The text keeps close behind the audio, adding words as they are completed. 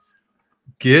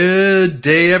Good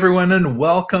day, everyone, and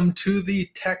welcome to the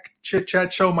Tech Chit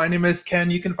Chat Show. My name is Ken.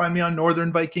 You can find me on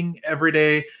Northern Viking every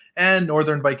day and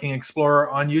Northern Viking Explorer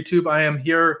on YouTube. I am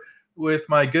here with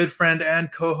my good friend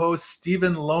and co-host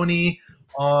Stephen Loney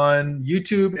on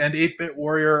YouTube and 8-Bit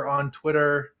Warrior on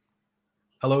Twitter.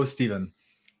 Hello, Stephen.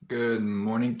 Good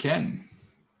morning, Ken.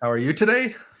 How are you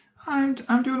today? I'm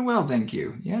doing well, thank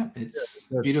you. Yeah, it's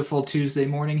good. Beautiful Tuesday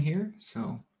morning here.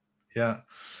 Yeah.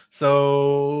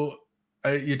 So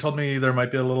you told me there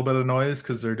might be a little bit of noise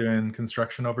because they're doing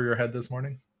construction over your head this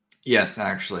morning. Yes,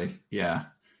 actually, yeah.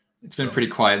 It's been pretty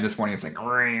quiet this morning. It's like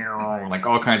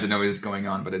all kinds of noise going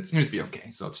on, but it seems to be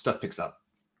okay. So if stuff picks up,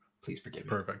 please forgive me.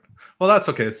 Perfect. Well, that's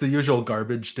okay. It's the usual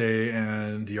garbage day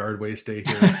and yard waste day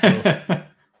here. So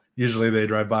usually they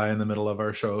drive by in the middle of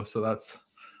our show, so that's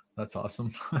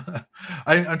awesome.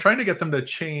 I'm trying to get them to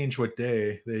change what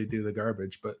day they do the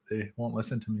garbage, but they won't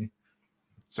listen to me.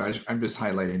 So I'm just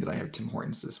highlighting that I have Tim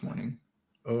Hortons this morning.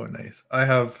 Oh, nice. I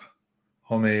have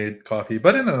homemade coffee,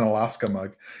 but in an Alaska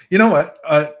mug. You know what?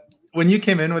 When you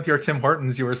came in with your Tim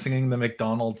Hortons, you were singing the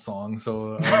McDonald's song.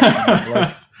 So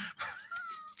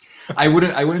I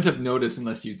wouldn't have noticed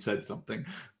unless you'd said something.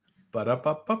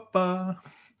 Ba-da-ba-ba-ba.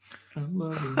 I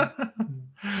love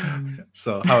it.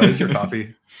 So how is your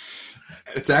coffee?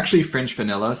 It's actually French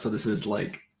vanilla, so this is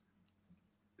like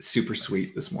super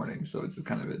sweet this morning. So it's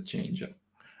kind of a change up.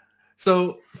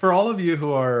 So for all of you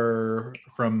who are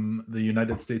from the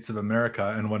United States of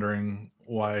America and wondering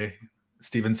why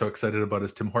Stephen's so excited about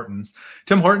his Tim Hortons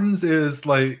is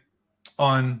like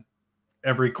on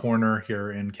every corner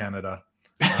here in Canada.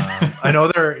 I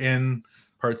know they're in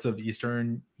parts of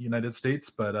Eastern United States,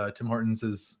 but Tim Hortons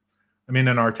is, I mean,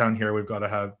 in our town here, we've got to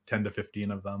have 10 to 15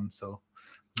 of them. So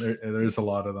there's a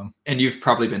lot of them. And you've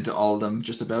probably been to all of them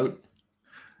just about?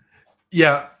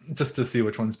 Yeah, just to see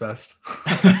which one's best.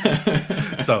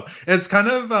 So it's kind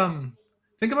of,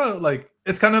 think about like,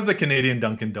 it's kind of the Canadian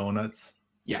Dunkin' Donuts,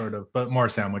 sort of, but more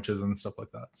sandwiches and stuff like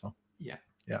that. So yeah.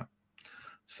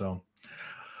 So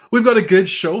we've got a good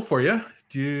show for you.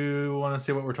 Do you want to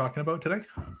say what we're talking about today?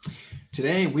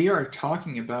 Today we are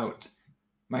talking about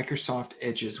Microsoft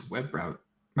Edge's web browser.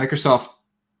 Microsoft's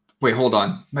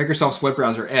web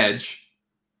browser Edge.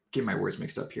 Get my words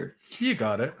mixed up here. You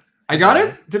got it. I got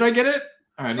it? Did I get it?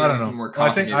 I don't know. More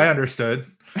I think I understood.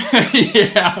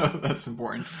 Yeah, that's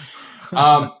important.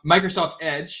 Microsoft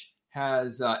Edge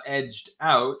has edged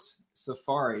out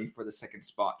Safari for the second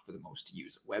spot for the most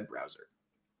used web browser.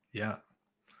 Yeah,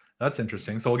 that's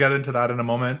interesting. So we'll get into that in a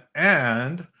moment,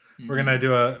 and we're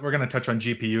gonna touch on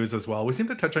GPUs as well. We seem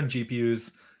to touch on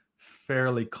GPUs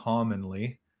fairly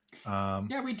commonly.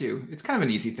 Yeah, we do. It's kind of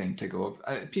an easy thing to go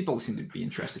over. People seem to be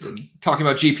interested in talking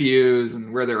about GPUs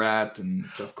and where they're at and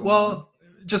stuff going on.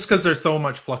 Just because there's so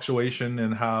much fluctuation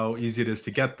in how easy it is to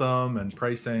get them and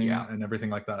pricing and everything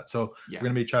like that. So we're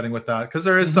going to be chatting with that because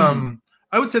there is some,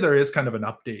 I would say there is kind of an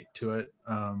update to it.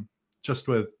 Just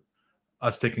with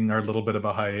us taking our little bit of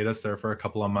a hiatus there for a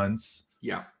couple of months.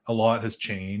 Yeah. A lot has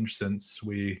changed since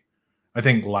we, I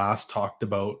think, last talked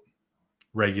about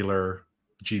regular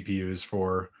GPUs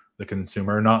for the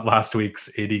consumer, not last week's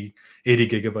 80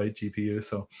 gigabyte GPU.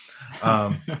 So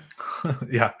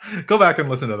yeah, go back and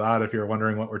listen to that if you're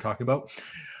wondering what we're talking about.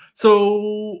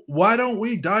 So why don't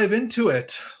we dive into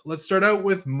it? Let's start out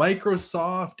with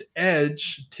Microsoft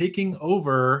Edge taking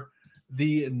over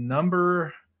the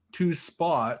number 2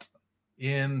 spot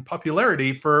in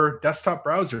popularity for desktop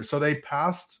browsers. So they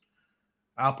passed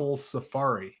Apple's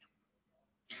Safari.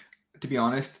 To be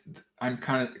honest, I'm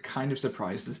kind of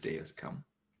surprised this day has come.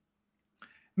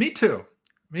 Me too.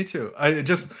 I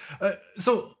just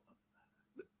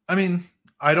I mean,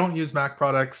 I don't use Mac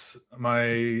products.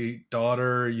 My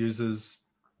daughter uses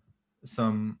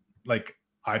some like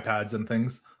iPads and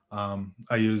things.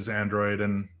 I use Android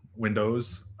and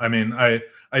Windows. I mean, I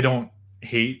don't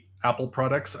hate Apple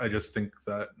products. I just think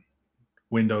that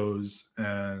Windows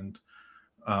and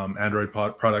Android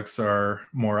products are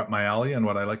more up my alley and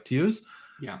what I like to use.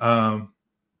 Yeah.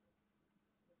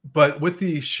 But with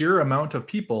the sheer amount of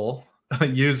people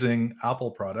using Apple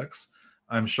products,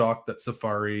 I'm shocked that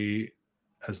Safari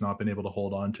has not been able to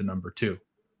hold on to number 2.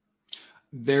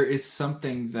 There is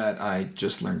something that I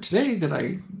just learned today that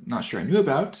I'm not sure I knew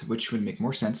about, which would make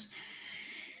more sense.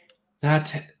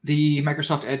 That the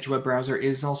Microsoft Edge web browser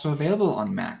is also available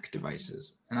on Mac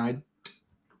devices. And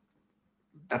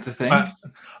that's a thing.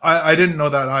 I didn't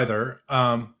know that either.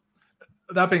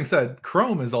 That being said,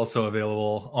 Chrome is also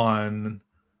available on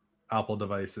Apple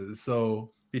devices.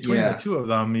 So between the two of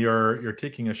them, you're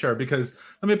taking a share, because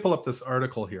let me pull up this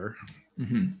article here.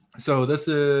 So this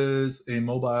is a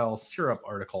Mobile Syrup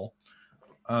article.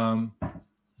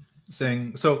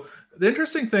 saying, so the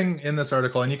interesting thing in this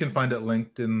article, and you can find it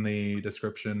linked in the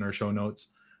description or show notes.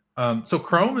 So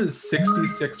Chrome is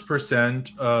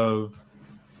 66% of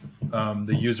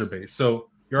the user base. So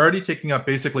you're already taking up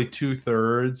basically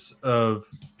 2/3 of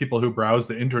people who browse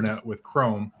the internet with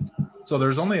Chrome. So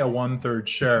there's only a 1/3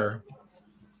 share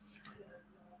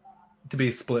to be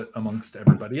split amongst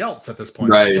everybody else at this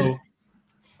point. Right.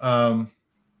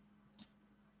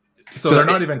 So they're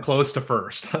not even close to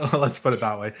first. Let's put it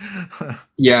that way.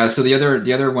 Yeah. So the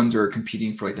other ones are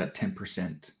competing for like that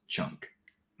 10% chunk.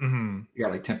 Mm-hmm. You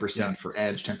got like 10% for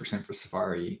Edge, 10% for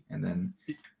Safari, and then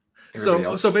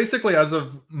so basically, as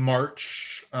of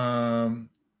March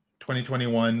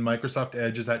 2021, Microsoft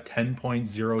Edge is at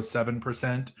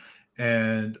 10.07%,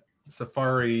 and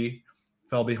Safari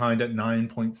fell behind at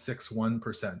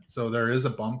 9.61%. So there is a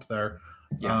bump there,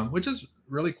 which is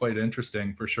really quite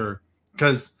interesting for sure.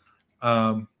 Because,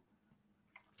 I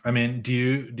mean, do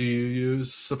you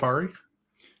use Safari?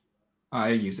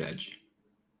 I use Edge.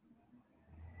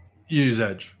 You use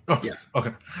Edge. Oh, yeah.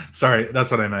 Okay. Sorry,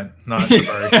 that's what I meant. Not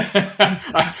Safari.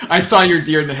 I saw your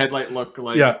deer in the headlight look.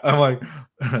 Like, yeah, I'm like,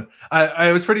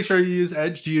 I was pretty sure you use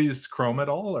Edge. Do you use Chrome at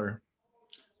all, or?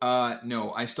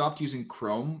 No, I stopped using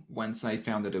Chrome once I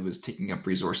found that it was taking up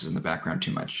resources in the background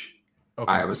too much. Okay.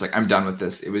 I was like, I'm done with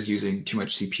this. It was using too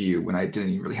much CPU when I didn't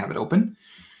even really have it open.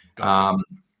 Gotcha.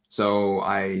 So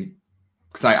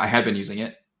because I had been using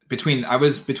it I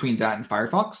was between that and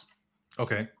Firefox.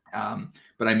 Okay.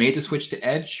 But I made the switch to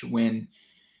Edge when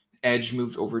Edge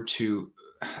moved over to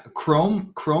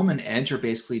Chrome. Chrome and Edge are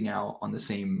basically now on the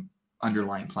same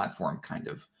underlying platform, kind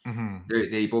of.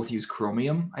 Mm-hmm. They both use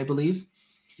Chromium, I believe.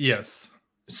 Yes.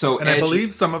 So, and Edge, I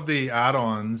believe some of the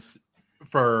add-ons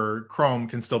for Chrome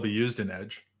can still be used in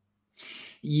Edge.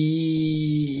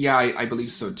 Yeah, I believe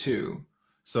so too.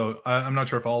 So I'm not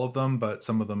sure if all of them, but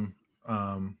some of them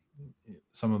can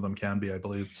be, I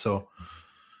believe. So.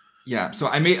 Yeah, so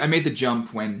I made the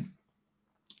jump when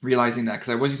realizing that, because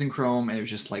I was using Chrome and it was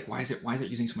just like, why is it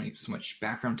using so much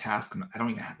background tasks? I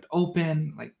don't even have it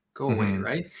open. Like, go away,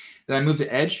 right? Then I moved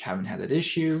to Edge, haven't had that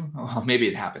issue. Well, maybe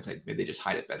it happens. Maybe they just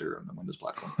hide it better on the Windows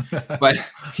platform. but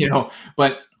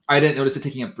I didn't notice it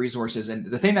taking up resources. And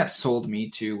the thing that sold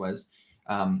me to was,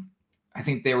 I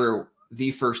think they were the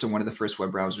first and one of the first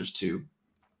web browsers to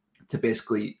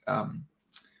basically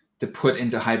to put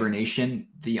into hibernation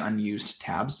the unused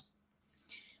tabs.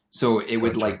 So it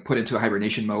would like put into a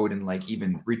hibernation mode and like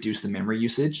even reduce the memory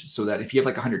usage, so that if you have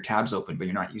like 100 tabs open but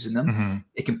you're not using them,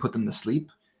 it can put them to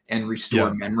sleep and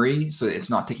restore memory, so it's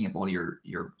not taking up all your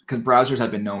because browsers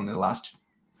have been known in the last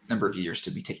number of years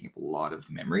to be taking up a lot of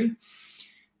memory.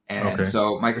 And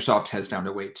so Microsoft has found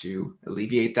a way to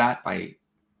alleviate that by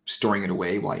storing it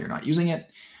away while you're not using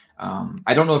it.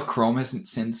 I don't know if Chrome hasn't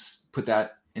since put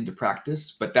that into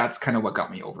practice, but that's kind of what got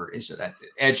me over, is that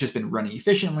Edge has been running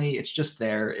efficiently. It's just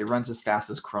there. It runs as fast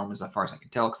as Chrome, as far as I can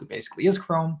tell, because it basically is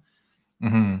Chrome.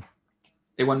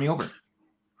 It won me over.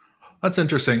 That's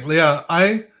interesting.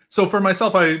 Yeah, so for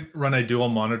myself, I run a dual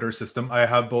monitor system. I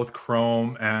have both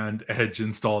Chrome and Edge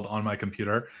installed on my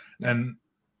computer, and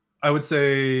I would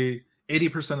say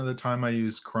 80% of the time I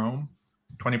use Chrome,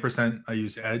 20% I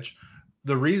use Edge.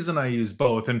 The reason I use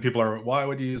both, and people are, why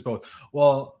would you use both?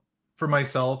 Well, for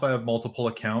myself, I have multiple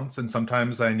accounts, and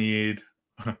sometimes I need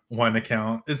one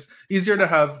account. It's easier to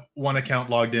have one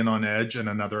account logged in on Edge and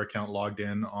another account logged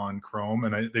in on Chrome,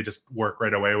 and they just work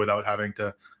right away without having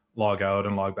to log out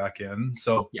and log back in.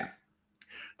 So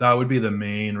that would be the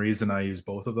main reason I use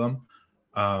both of them.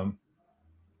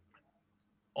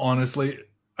 Honestly,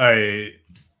 I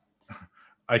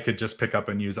could just pick up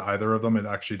and use either of them. It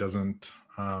actually doesn't.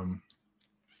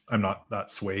 I'm not that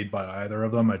swayed by either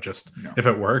of them. If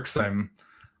it works, I'm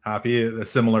happy. A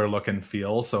similar look and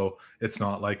feel, so it's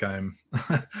not like I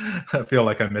feel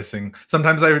like I'm missing.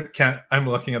 Sometimes I'm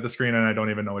looking at the screen and I don't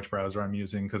even know which browser I'm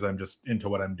using because I'm just into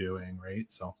what I'm doing, right?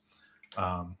 So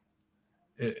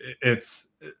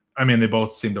they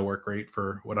both seem to work great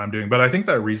for what I'm doing. But I think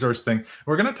that resource thing,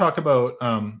 we're going to talk about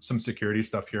some security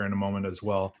stuff here in a moment as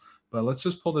well. But let's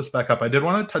just pull this back up. I did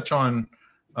want to touch on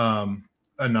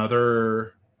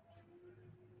another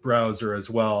browser as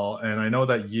well, and I know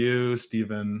that you,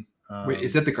 Stephen, wait,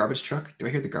 is that the garbage truck? Do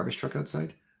I hear the garbage truck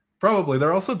outside? Probably.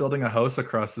 They're also building a house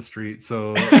across the street,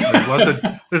 so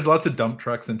there's lots of dump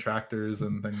trucks and tractors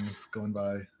and things going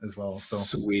by as well. So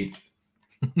sweet.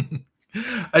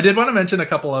 I did want to mention a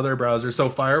couple other browsers. So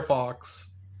Firefox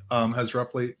has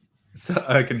roughly,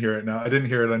 I can hear it now. I didn't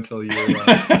hear it until you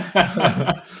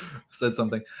said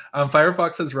something.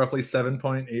 Firefox has roughly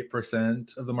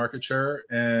 7.8% of the market share,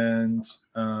 and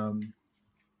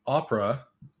Opera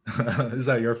Is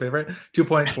that your favorite?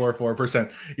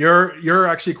 2.44%. You're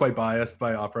actually quite biased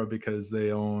by Opera because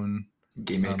they own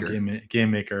GameMaker.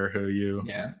 GameMaker, who you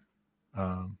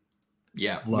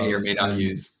may or may not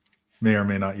use. May or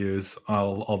may not use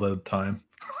all the time.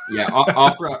 Yeah,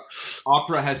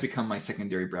 Opera has become my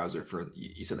secondary browser for,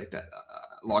 you said like that,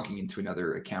 logging into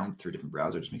another account through a different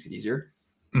browser just makes it easier.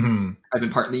 Mm-hmm. I've been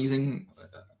partly using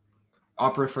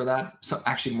Opera for that, so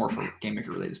actually more for GameMaker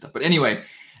related stuff. But anyway,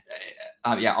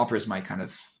 Opera is my kind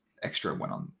of extra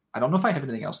one on. I don't know if I have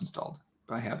anything else installed,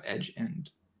 but I have Edge and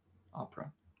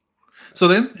Opera. So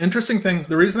the interesting thing,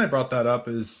 the reason I brought that up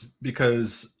is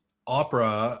because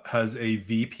Opera has a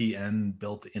VPN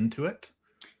built into it.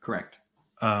 Correct.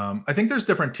 I think there's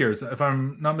different tiers. If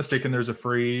I'm not mistaken, there's a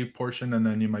free portion, and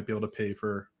then you might be able to pay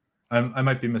for. I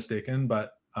might be mistaken,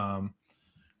 but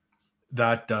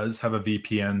that does have a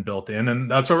VPN built in, and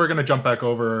that's where we're going to jump back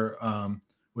over.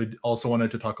 We also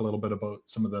wanted to talk a little bit about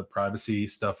some of the privacy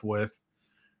stuff with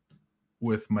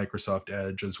Microsoft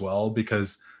Edge as well,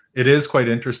 because it is quite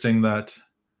interesting that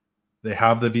they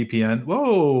have the VPN.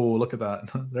 Whoa, look at that.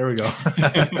 There we go.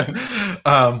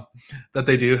 That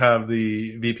they do have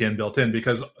the VPN built in,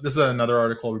 because this is another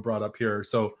article we brought up here.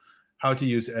 So how to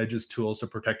use Edge's tools to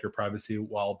protect your privacy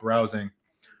while browsing.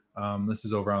 This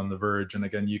is over on The Verge. And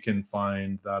again, you can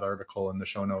find that article in the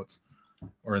show notes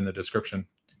or in the description.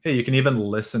 Hey, you can even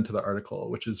listen to the article,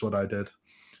 which is what I did.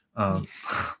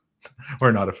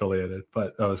 We're not affiliated,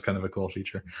 but that was kind of a cool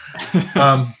feature.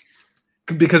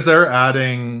 Because they're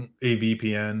adding a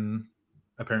VPN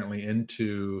apparently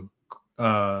into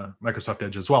Microsoft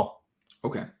Edge as well.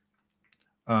 Okay.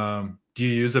 Do you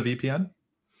use a VPN?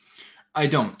 I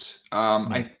don't.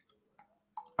 I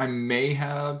may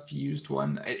have used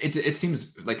one. It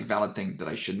seems like a valid thing that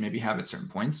I should maybe have at certain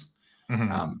points,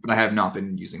 but I have not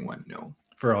been using one. No.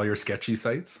 For all your sketchy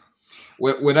sites?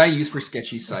 What I use for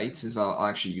sketchy sites is I'll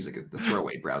actually use like the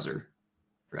throwaway browser,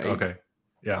 right? Okay.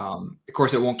 Yeah. Of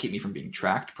course, it won't keep me from being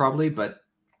tracked, probably, but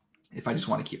if I just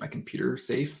want to keep my computer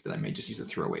safe, then I may just use a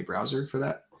throwaway browser for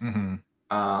that.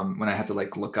 Mm-hmm. When I have to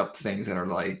like look up things that are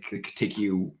like it could take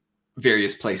you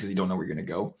various places you don't know where you're gonna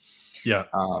go. Yeah.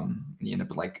 And you end up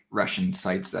with like Russian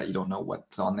sites that you don't know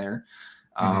what's on there.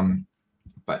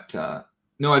 But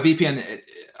no, a VPN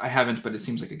I haven't, but it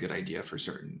seems like a good idea for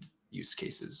certain use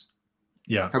cases.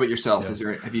 Yeah. How about yourself?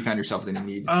 Yeah. Have you found yourself in a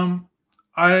need?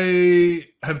 I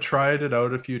have tried it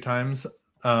out a few times.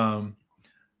 I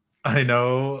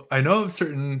know of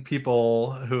certain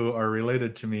people who are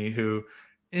related to me who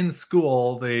in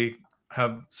school, they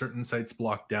have certain sites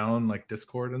blocked down like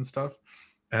Discord and stuff.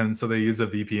 And so they use a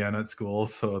VPN at school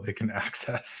so they can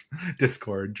access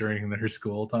Discord during their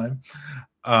school time.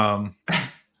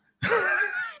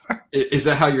 Is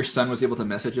that how your son was able to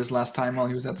message us last time while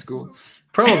he was at school?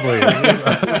 Probably.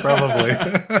 Probably.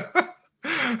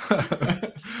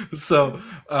 So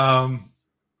I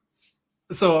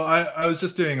was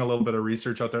just doing a little bit of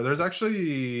research out there. There's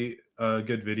actually a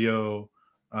good video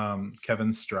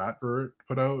Kevin Stratbert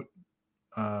put out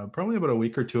probably about a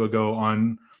week or two ago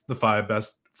on the 5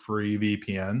 best free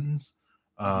VPNs.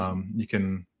 You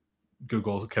can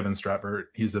Google Kevin Stratbert.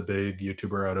 He's a big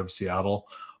YouTuber out of Seattle.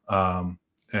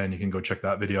 And you can go check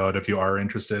that video out if you are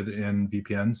interested in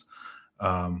VPNs.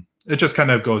 It just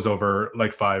kind of goes over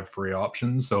like 5 free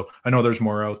options. So I know there's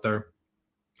more out there.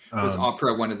 Was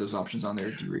Opera one of those options on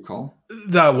there? Do you recall?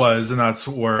 That was, and that's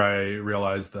where I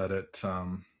realized that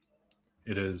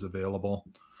it is available.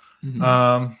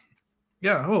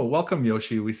 Yeah. Oh, welcome,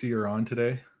 Yoshi. We see you're on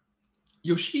today.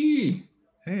 Yoshi.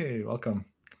 Hey, welcome.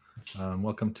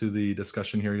 Welcome to the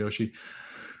discussion here, Yoshi.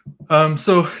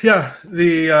 So yeah,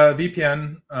 the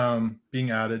VPN being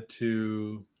added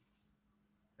to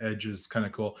Edge is kind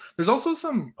of cool. There's also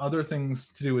some other things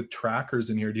to do with trackers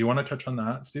in here. Do you want to touch on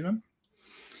that, Stephen?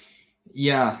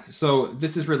 Yeah. So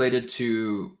this is related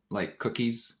to like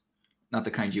cookies, not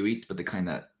the kind you eat, but the kind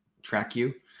that track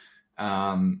you.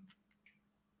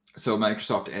 So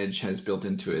Microsoft Edge has built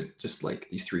into it just like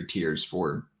these 3 tiers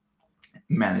for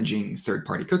managing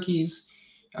third-party cookies.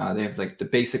 They have like the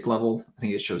basic level. I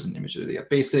think it shows an image of the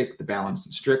basic, the balanced,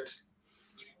 and strict.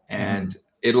 And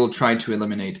it'll try to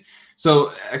eliminate.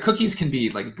 So cookies can be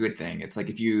like a good thing. It's like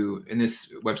if you, in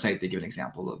this website, they give an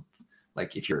example of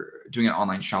like if you're doing an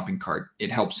online shopping cart,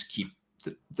 it helps keep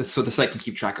so the site can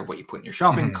keep track of what you put in your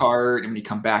shopping cart. And when you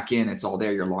come back in, it's all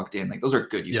there. You're logged in. Like those are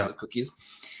good use of the cookies.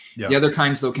 Yeah. The other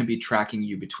kinds though can be tracking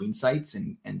you between sites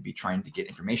and be trying to get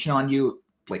information on you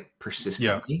like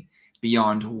persistently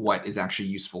beyond what is actually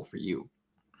useful for you.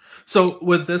 So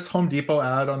with this Home Depot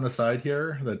ad on the side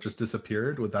here that just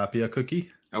disappeared, would that be a cookie?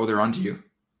 Oh, they're onto you.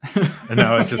 And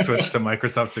now it just switched to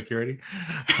Microsoft Security.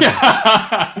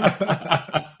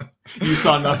 You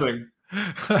saw nothing.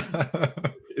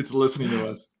 It's listening to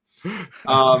us.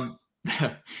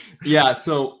 Yeah,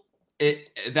 so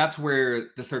that's where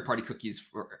the third-party cookies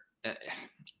for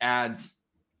ads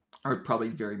are probably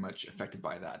very much affected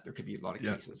by that. There could be a lot of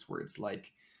cases where it's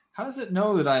like, how does it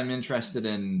know that I'm interested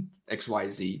in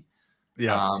XYZ?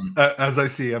 Yeah. As I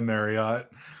see a Marriott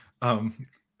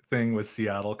thing with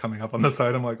Seattle coming up on the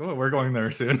side, I'm like, oh, we're going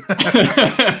there soon.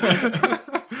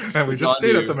 And we just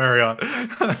stayed at the Marriott.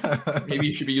 Maybe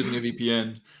you should be using a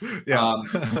VPN. Yeah.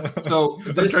 So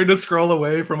I'm trying to scroll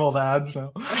away from all the ads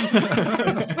now.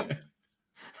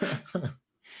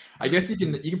 I guess you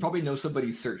can probably know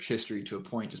somebody's search history to a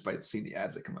point just by seeing the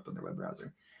ads that come up on their web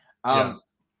browser.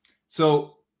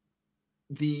 So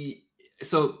this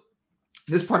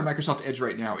part of Microsoft Edge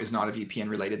right now is not a VPN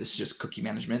related. This is just cookie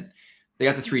management. They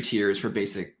got the 3 tiers for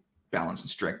basic, balanced, and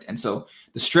strict. And so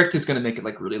the strict is going to make it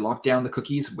like really lock down the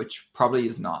cookies, which probably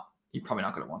is not, you're probably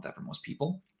not going to want that for most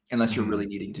people unless you're really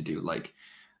needing to do like,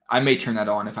 I may turn that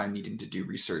on if I'm needing to do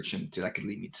research, and that could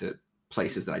lead me to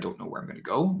places that I don't know where I'm going to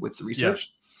go with the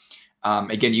research.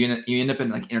 Again, you end up in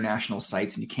like international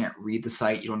sites and you can't read the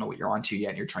site. You don't know what you're onto yet.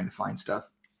 And you're trying to find stuff.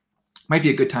 Might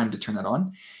be a good time to turn that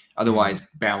on. Otherwise,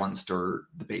 balanced or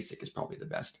the basic is probably the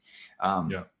best.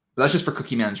 But that's just for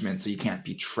cookie management, so you can't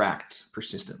be tracked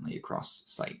persistently across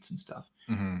sites and stuff.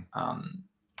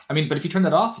 I mean, but if you turn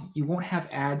that off, you won't have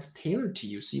ads tailored to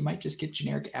you. So you might just get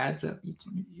generic ads that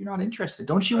you're not interested.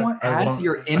 Don't you want ads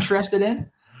you're interested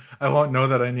in? I won't know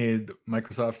that I need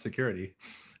Microsoft Security.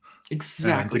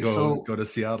 Exactly. And to go to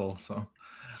Seattle. So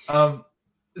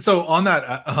on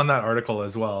that article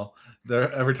as well,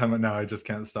 every time now I just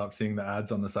can't stop seeing the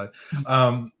ads on the side.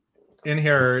 In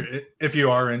here, if you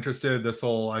are interested, this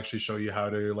will actually show you how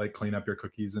to like clean up your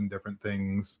cookies and different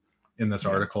things in this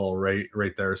article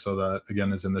right there. So that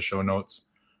again is in the show notes.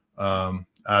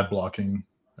 Ad blocking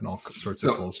and all sorts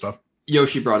of cool stuff.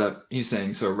 Yoshi brought up, he's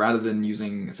saying, so rather than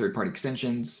using third-party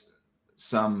extensions,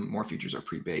 some more features are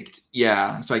pre-baked.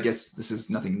 Yeah, so I guess this is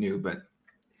nothing new, but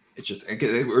it's just,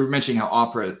 we're mentioning how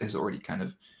Opera has already kind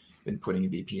of been putting a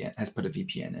VPN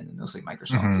in, and it looks like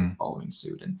Microsoft is following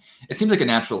suit. And it seems like a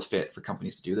natural fit for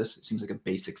companies to do this. It seems like a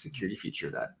basic security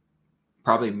feature that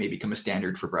probably may become a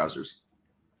standard for browsers.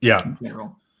 Yeah. In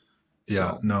general.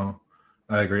 Yeah, no,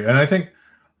 I agree. And I think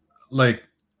like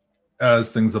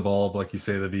as things evolve, like you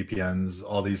say, the VPNs,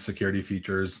 all these security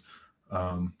features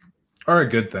are a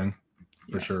good thing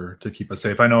for sure to keep us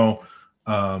safe. I know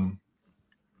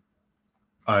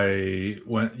I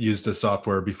used a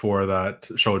software before that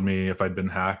showed me if I'd been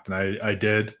hacked, and I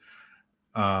did.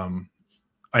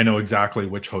 I know exactly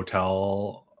which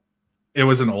hotel. It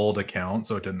was an old account,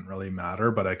 so it didn't really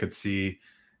matter, but I could see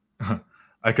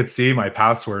my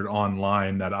password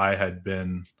online that I had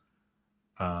been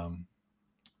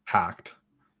hacked.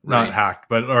 Right. Not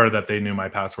hacked, or that they knew my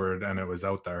password and it was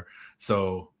out there.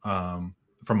 So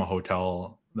from a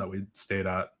hotel that we stayed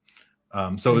at.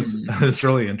 So it's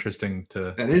really interesting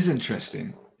to. That is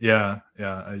interesting. Yeah.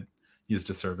 I used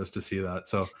a service to see that.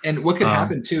 So, and what could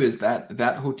happen too is that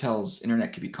hotel's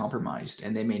internet could be compromised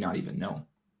and they may not even know.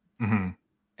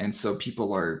 And so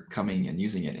people are coming and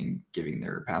using it and giving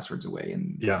their passwords away,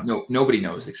 and nobody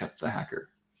knows except the hacker.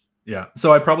 Yeah.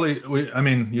 So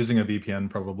using a VPN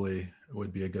probably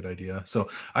would be a good idea. So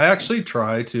I actually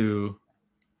try to,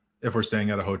 if we're staying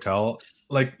at a hotel,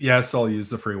 like, yes, I'll use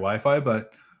the free Wi-Fi,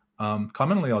 but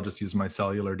commonly I'll just use my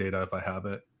cellular data if I have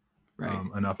it,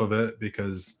 enough of it,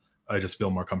 because I just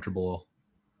feel more comfortable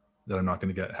that I'm not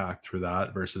going to get hacked through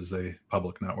that versus a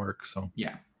public network. So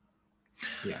yeah.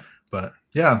 But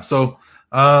yeah, so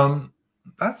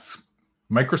that's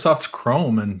Microsoft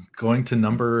Chrome, and going to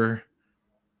number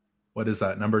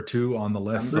 2 on the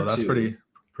list. So that's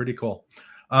pretty cool.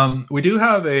 We do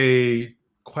have a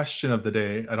question of the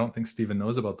day. I don't think Stephen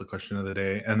knows about the question of the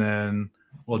day, and then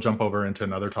we'll jump over into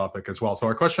another topic as well. So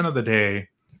our question of the day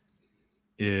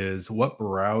is, what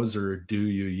browser do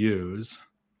you use?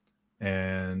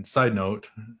 And side note,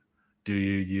 do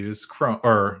you use Chrome,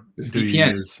 or do you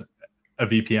use a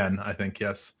VPN? I think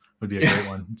yes would be a great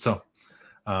one. So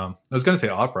I was going to say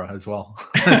Opera as well.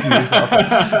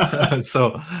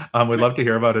 So we'd love to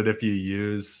hear about it. If you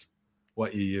use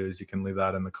what you use, you can leave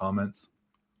that in the comments.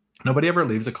 Nobody ever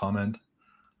leaves a comment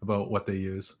about what they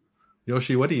use.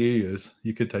 Yoshi, what do you use?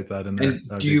 You could type that in there.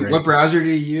 And what browser do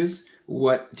you use?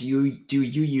 What do you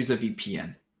use a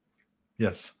VPN?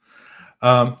 Yes.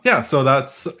 So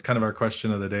that's kind of our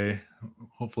question of the day.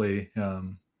 Hopefully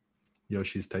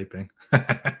Yoshi's typing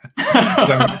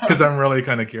because I'm really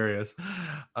kind of curious.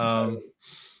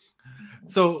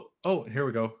 So Oh, here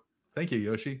we go. Thank you,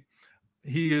 Yoshi.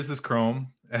 He uses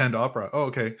Chrome and Opera. Oh,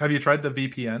 okay. Have you tried the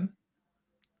VPN?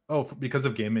 Oh, because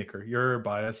of GameMaker. You're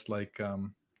biased like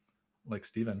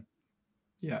Steven.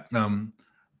 Yeah.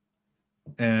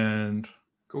 And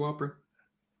go Opera.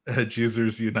 Edge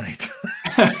users unite.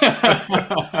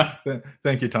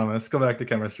 Thank you, Thomas. Go back to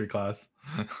chemistry class.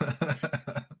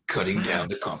 Cutting down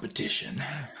the competition.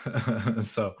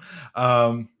 So,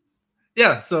 so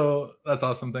that's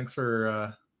awesome. Thanks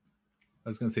for I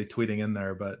was going to say tweeting in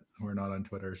there, but we're not on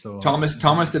Twitter. So Thomas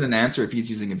didn't answer if he's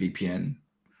using a VPN.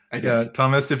 Yeah,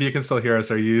 Thomas, if you can still hear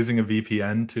us, are you using a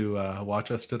VPN to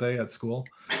watch us today at school?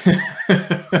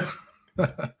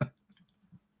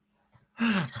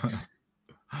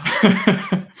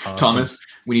 Thomas,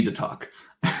 we need to talk.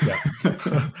 Yeah.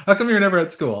 How come you're never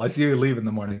at school? I see you leave in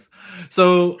the mornings.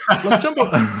 So let's jump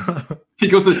on. He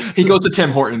goes to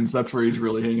Tim Hortons. That's where he's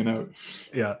really hanging out.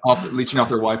 Yeah. Leeching off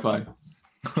their Wi-Fi.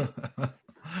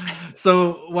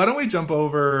 So why don't we jump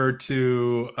over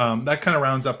to that kind of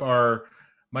rounds up our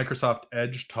Microsoft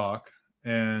Edge talk.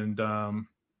 And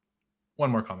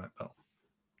one more comment though.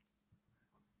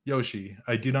 Yoshi,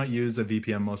 I do not use a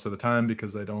VPN most of the time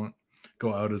because I don't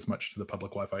go out as much to the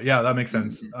public Wi-Fi. Yeah, that makes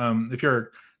sense. Mm-hmm. If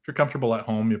you're comfortable at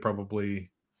home, you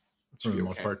probably, for the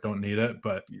most part, don't need it.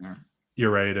 But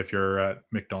you're right. If you're at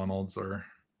McDonald's or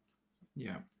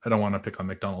I don't want to pick on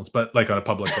McDonald's, but like on a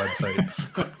public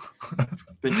website.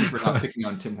 Thank you for not picking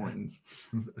on Tim Hortons.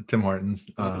 Tim Hortons.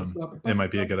 It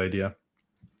might be a good idea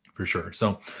for sure.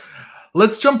 So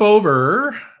let's jump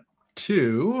over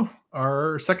to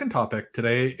our second topic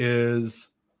today is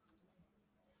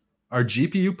our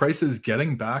GPU prices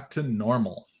getting back to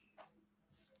normal.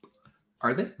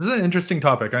 Are they? This is an interesting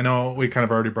topic. I know we kind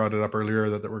of already brought it up earlier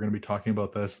that we're going to be talking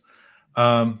about this.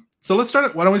 So let's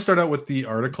start. Why don't we start out with the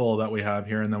article that we have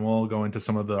here, and then we'll go into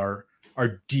some of our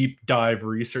deep dive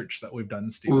research that we've done,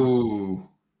 Steve. Ooh,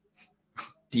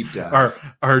 deep dive.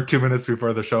 Our 2 minutes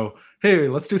before the show. Hey,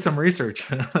 let's do some research.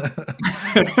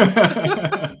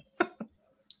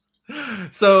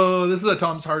 So this is a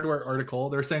Tom's Hardware article.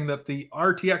 They're saying that the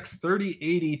RTX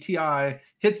 3080 Ti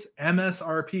hits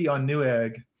MSRP on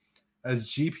Newegg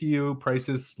as GPU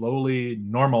prices slowly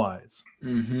normalize.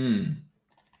 Mm-hmm.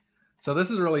 So this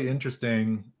is really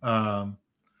interesting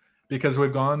because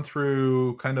we've gone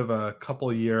through kind of a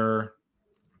couple year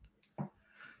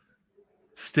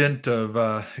stint of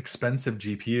expensive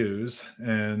GPUs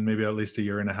and maybe at least a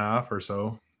year and a half or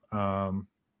so.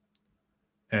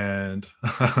 And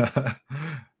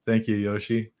thank you,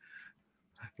 Yoshi.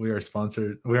 We are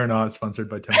sponsored. We are not sponsored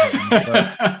by Tim Hortons.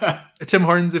 But Tim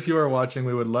Hortons, if you are watching,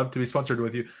 we would love to be sponsored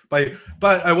with you. But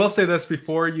I will say this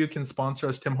before you can sponsor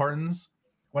us, Tim Hortons.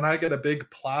 When I get a big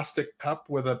plastic cup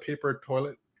with a paper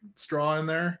toilet straw in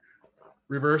there,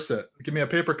 reverse it. Give me a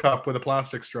paper cup with a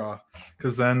plastic straw,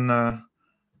 because then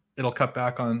it'll cut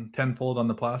back on tenfold on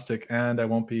the plastic, and I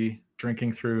won't be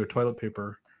drinking through a toilet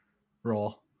paper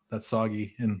roll that's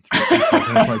soggy in 3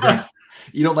 my drink.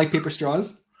 You don't like paper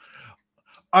straws?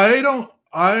 I don't.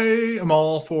 I am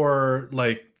all for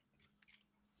like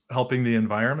helping the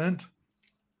environment.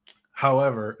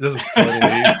 However, this is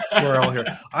totally squirrel here.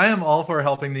 I am all for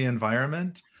helping the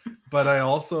environment, but I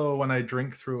also, when I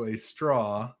drink through a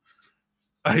straw,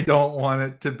 I don't want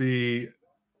it to be.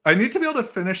 I need to be able to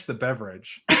finish the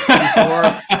beverage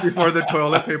before the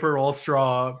toilet paper roll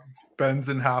straw bends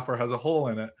in half or has a hole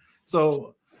in it.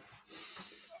 So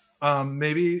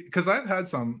maybe because I've had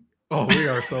some. Oh, we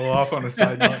are so off on a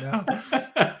side note now.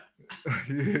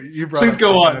 You brought Please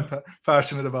go on. I'm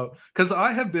passionate about, because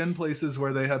I have been places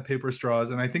where they have paper straws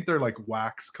and I think they're like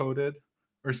wax coated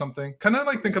or something. Kind of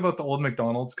like think about the old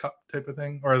McDonald's cup type of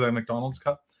thing, or the McDonald's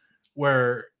cup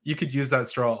where you could use that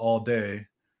straw all day.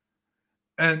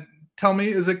 And tell me,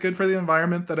 is it good for the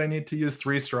environment that I need to use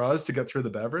 3 straws to get through the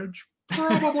beverage?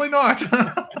 Probably not.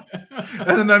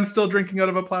 And then I'm still drinking out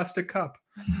of a plastic cup.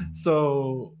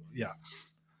 So yeah.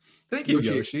 Thank you,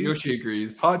 Yoshi. Yoshi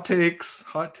agrees. Hot takes,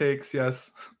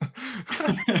 yes.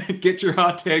 Get your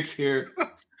hot takes here.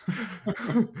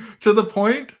 To the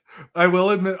point, I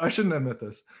will admit, I shouldn't admit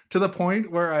this, to the point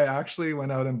where I actually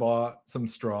went out and bought some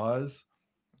straws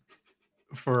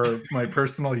for my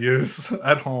personal use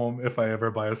at home if I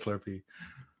ever buy a Slurpee.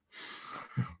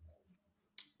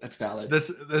 That's valid. This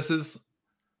is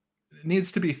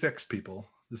needs to be fixed, people.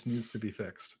 This needs to be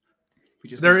fixed.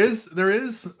 There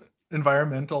is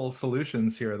environmental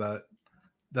solutions here that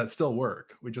still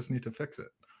work. We just need to fix it.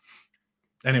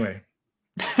 Anyway.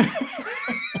 I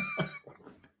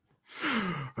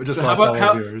just lost all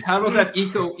of yours. How about that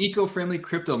eco-friendly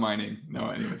crypto mining?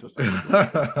 No, anyways, that's not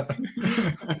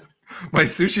my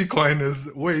sushi coin is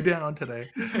way down today.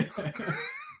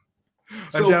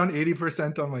 I'm down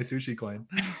 80% on my Sushi Coin.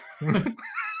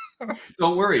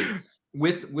 Don't worry.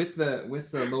 With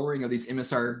the lowering of these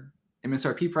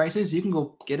MSRP prices, you can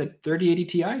go get a 3080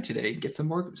 Ti today. Get some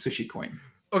more Sushi Coin.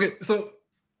 Okay, so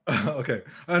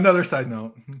another side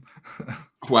note.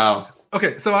 Wow.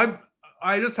 Okay, so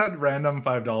I just had random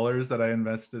 $5 that I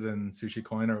invested in Sushi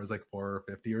Coin, or it was like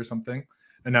 $4.50 or something,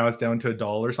 and now it's down to $1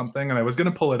 or something. And I was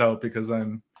gonna pull it out because I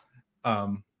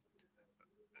was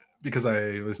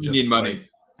just, you need money.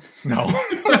 No,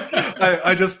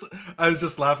 I was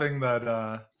just laughing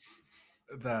that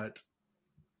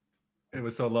it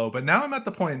was so low. But now I'm at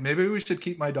the point, maybe we should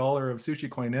keep my $1 of Sushi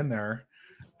Coin in there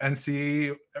and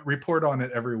report on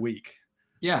it every week.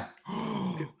 Yeah.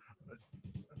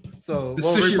 So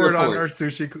we'll report on our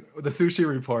the sushi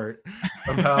report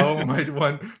of how my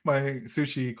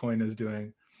Sushi Coin is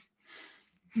doing.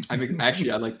 I like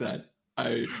that.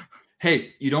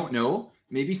 Hey, you don't know?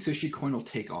 Maybe Sushi Coin will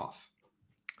take off.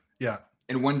 Yeah.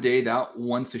 And one day that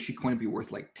one Sushi Coin will be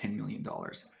worth like $10 million.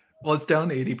 Well, it's down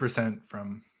 80%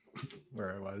 from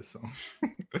where I was, so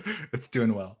it's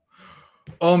doing well.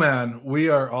 Oh man, we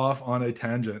are off on a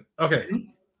tangent. Okay.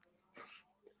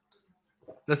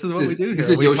 This is what we do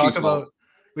here.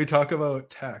 We talk about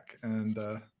tech and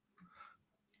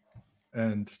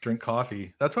drink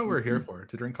coffee. That's what we're here for,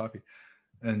 to drink coffee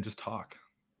and just talk.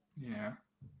 Yeah.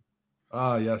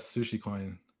 Ah, yes, Sushi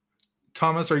Coin.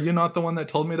 Thomas, are you not the one that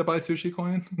told me to buy Sushi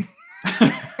Coin?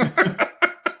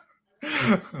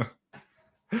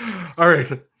 All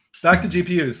right, back to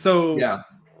GPUs. So yeah,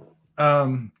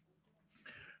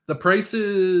 the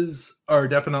prices are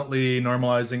definitely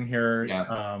normalizing here. Yeah.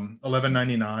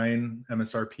 $11.99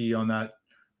 MSRP on that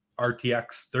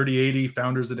RTX 3080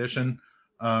 Founders Edition.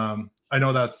 I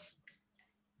know that's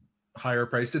higher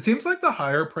priced. It seems like the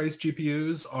higher priced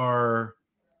GPUs are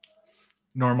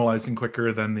normalizing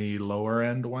quicker than the lower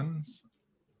end ones.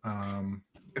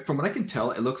 From what I can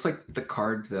tell, it looks like the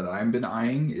card that I've been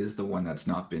eyeing is the one that's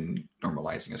not been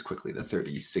normalizing as quickly, the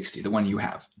 3060, the one you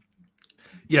have.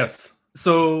 Yes.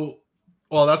 So,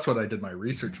 well, that's what I did my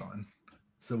research on.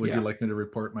 So would you like me to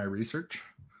report my research?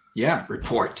 Yeah,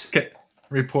 report. Okay,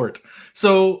 report.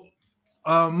 So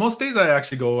most days I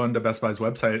actually go onto Best Buy's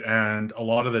website, and a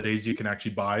lot of the days you can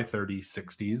actually buy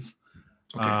 3060s.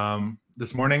 Okay.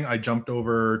 This morning I jumped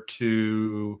over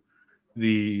to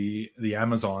the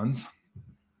Amazons.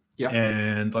 Yeah.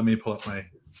 And let me pull up my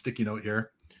sticky note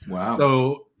here. Wow.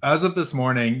 So as of this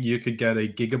morning, you could get a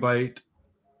Gigabyte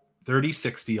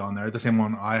 3060 on there, the same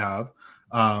one I have,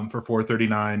 for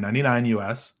 $439.99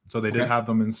 US. So they did have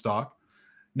them in stock.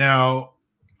 Now,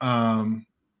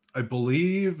 I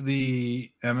believe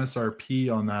the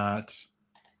MSRP on that,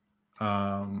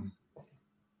 I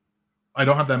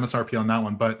don't have the MSRP on that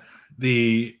one, but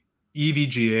the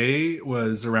EVGA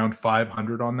was around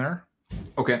 500 on there.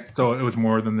 Okay. So it was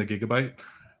more than the Gigabyte.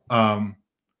 On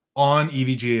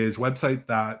EVGA's website,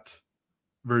 that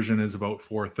version is about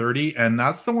 430, and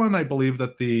that's the one I believe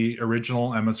that the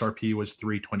original MSRP was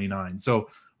 329. So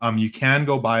you can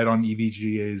go buy it on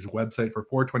EVGA's website for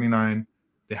 429.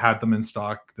 They had them in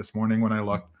stock this morning when I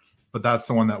looked, but that's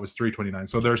the one that was 329.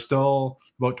 So they're still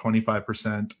about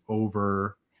 25%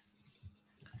 over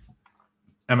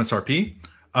MSRP.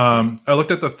 I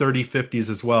looked at the 3050s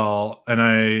as well, and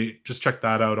I just checked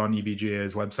that out on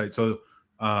EVGA's website. So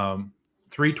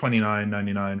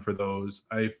 $329.99 for those.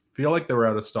 I feel like they were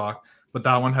out of stock, but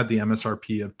that one had the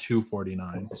MSRP of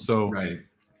 $249. So right.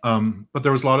 But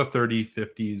there was a lot of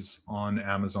 3050s on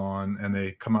Amazon, and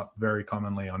they come up very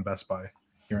commonly on Best Buy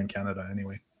here in Canada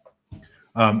anyway.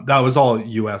 That was all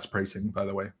US pricing, by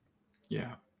the way.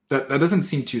 Yeah. That doesn't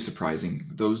seem too surprising.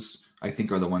 Those, I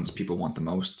think, are the ones people want the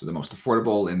most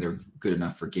affordable, and they're good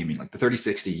enough for gaming. Like the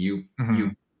 3060, you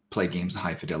play games at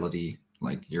high fidelity,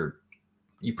 like you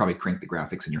probably crank the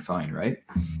graphics and you're fine, right?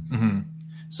 Mm-hmm.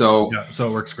 So it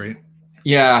works great.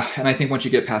 Yeah, and I think once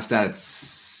you get past that,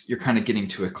 you're kind of getting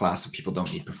to a class of people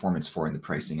don't need performance for in the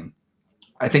pricing. And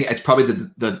I think it's probably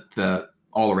the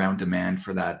all around demand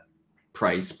for that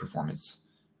price performance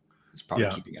is probably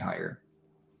keeping it higher.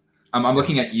 I'm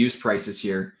looking at used prices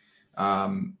here.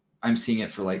 I'm seeing it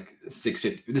for like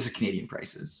 $650. This is Canadian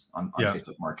prices on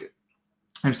Facebook Market.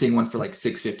 I'm seeing one for like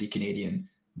 $650 Canadian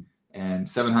and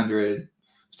 $700,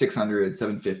 $600,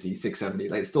 $750, $670.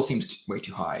 Like it still seems way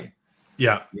too high.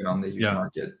 Yeah, on the used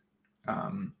market. I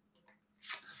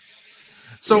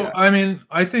mean,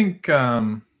 I think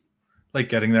like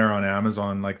getting there on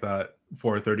Amazon like that,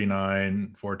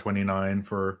 $439, $429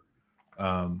 for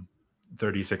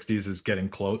 3060s is getting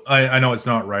close. I know it's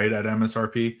not right at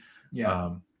MSRP.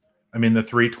 Yeah. I mean, the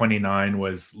 329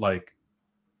 was like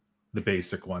the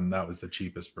basic one. That was the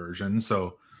cheapest version.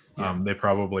 So They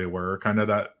probably were kind of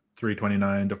that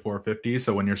 329 to 450.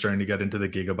 So when you're starting to get into the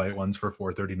gigabyte ones for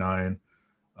 439,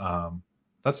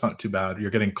 that's not too bad.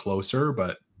 You're getting closer,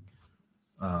 but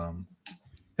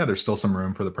there's still some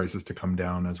room for the prices to come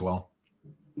down as well.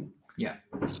 Yeah.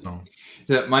 So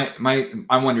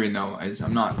I'm wondering though, is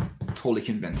I'm not totally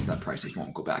convinced that prices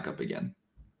won't go back up again.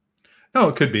 No,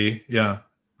 it could be. Yeah.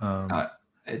 I'm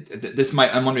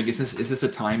wondering, is this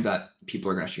a time that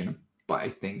people are actually going to buy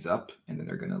things up and then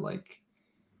they're going to like.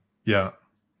 Yeah.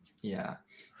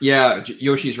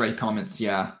 Yoshi's right. Comments.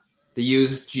 Yeah. The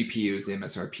used GPUs, the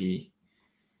MSRP.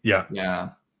 Yeah.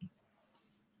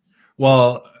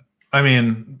 Well, I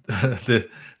mean, the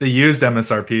used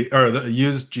MSRP or the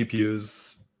used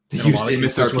GPUs. The used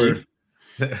MSRP.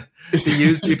 The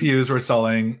used GPUs were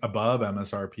selling above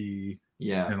MSRP.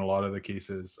 Yeah. In a lot of the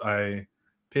cases, I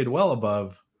paid well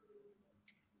above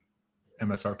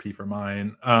MSRP for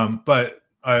mine. But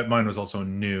mine was also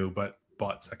new, but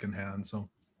bought secondhand. So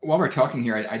while we're talking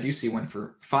here, I do see one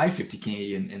for 550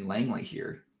 Canadian in Langley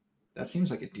here. That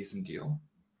seems like a decent deal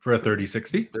for a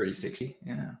 3060. 3060,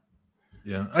 yeah.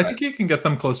 Yeah, I think you can get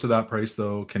them close to that price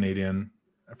though, Canadian,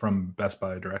 from Best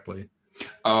Buy directly.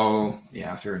 Oh,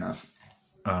 yeah, fair enough.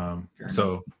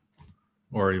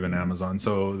 Or even Amazon.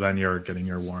 So then you're getting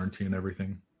your warranty and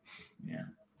everything. Yeah.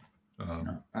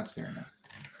 No, that's fair enough.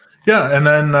 Yeah, and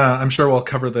then I'm sure we'll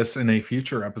cover this in a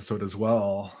future episode as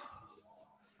well.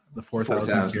 The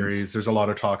 4000 series. There's a lot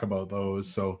of talk about those.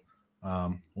 So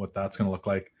what that's going to look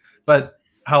like. But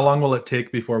how long will it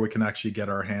take before we can actually get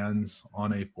our hands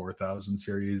on a 4000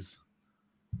 series?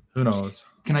 Who knows?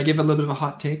 Can I give a little bit of a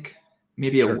hot take?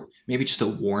 Maybe just a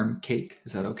warm cake.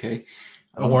 Is that okay?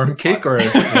 A warm cake or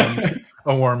a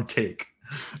warm take?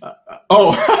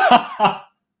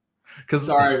 Because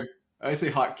sorry, I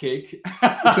say hot cake.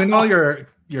 Between all your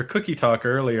cookie talk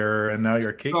earlier and now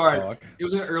your cake talk. It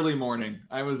was an early morning.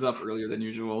 I was up earlier than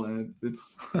usual, and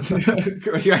it's.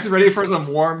 Are you guys ready for some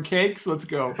warm cakes? Let's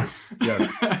go. Yes.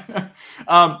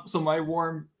 So my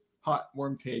warm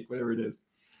take, whatever it is.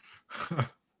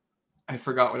 I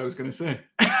forgot what I was going to say.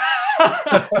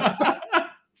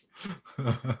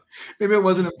 Maybe it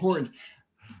wasn't important.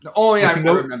 Oh yeah, I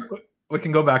remember. We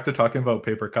can go back to talking about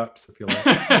paper cups if you like.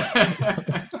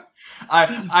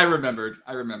 I remembered.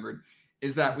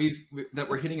 Is that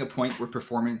we're hitting a point where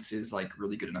performance is like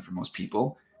really good enough for most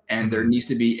people, and there needs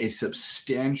to be a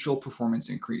substantial performance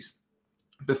increase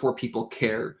before people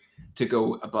care to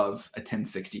go above a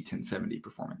 1060, 1070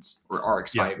 performance or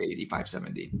RX 580,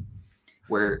 570.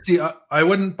 Where I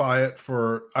wouldn't buy it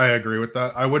for. I agree with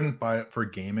that. I wouldn't buy it for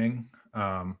gaming,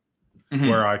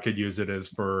 where I could use it as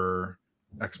for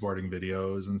exporting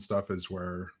videos and stuff. Is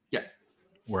where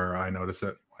I notice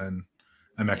it when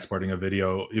I'm exporting a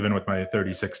video, even with my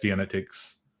 3060, and it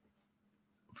takes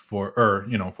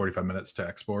 45 minutes to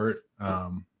export.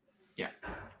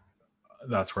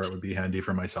 That's where it would be handy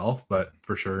for myself, but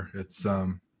for sure it's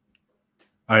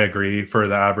I agree, for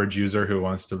the average user who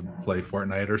wants to play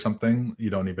Fortnite or something, you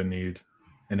don't even need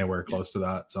anywhere close to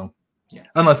that. So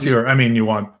unless you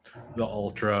want the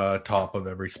ultra top of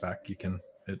every spec,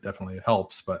 it definitely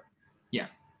helps, but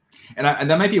and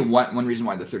that might be one reason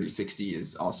why the 3060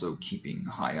 is also keeping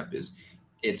high up. Is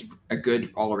it's a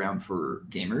good all around for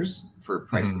gamers for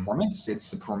price performance. It's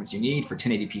the performance you need for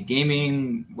 1080p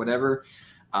gaming, whatever.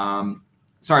 Sorry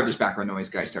if there's background noise.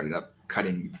 Guys started up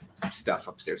cutting stuff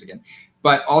upstairs again.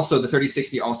 But also the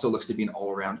 3060 also looks to be an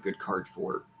all around good card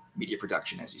for media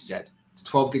production, as you said. It's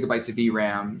 12 gigabytes of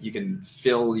VRAM. You can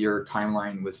fill your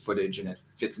timeline with footage, and it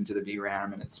fits into the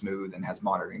VRAM, and it's smooth and has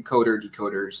modern encoder,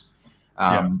 decoders.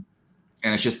 And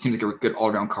it just seems like a good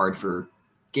all-around card for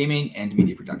gaming and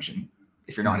media production.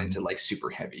 If you're not into like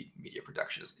super heavy media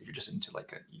productions, if you're just into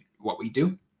like what we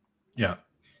do,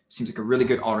 seems like a really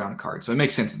good all-around card. So it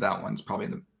makes sense that one's probably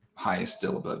the highest,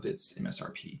 still above its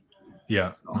MSRP.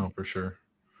 Yeah, no, for sure,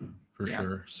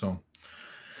 sure. So,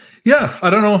 I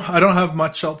don't know. I don't have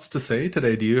much else to say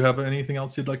today. Do you have anything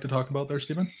else you'd like to talk about there,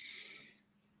 Stephen?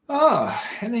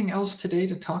 Anything else today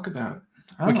to talk about?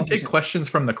 We can take questions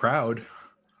from the crowd.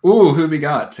 Ooh, who we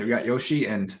got? So we got Yoshi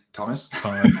and Thomas.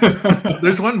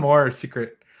 There's one more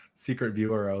secret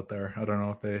viewer out there. I don't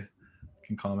know if they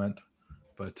can comment,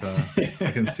 but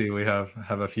I can see we have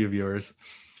a few viewers.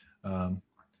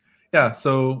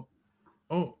 So,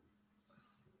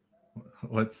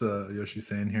 what's Yoshi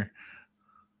saying here?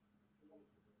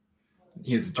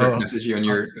 He has a direct message you on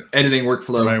your editing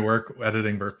workflow. My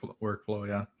editing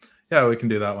workflow. Yeah, we can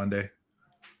do that one day.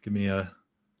 Give me a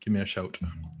shout.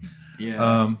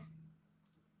 Yeah.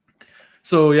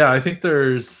 I think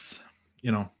there's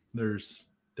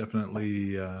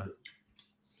definitely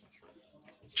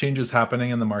changes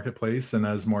happening in the marketplace, and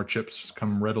as more chips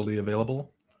come readily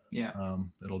available,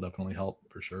 it'll definitely help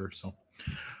for sure. So,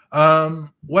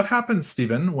 what happens,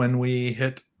 Stephen, when we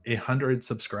hit 100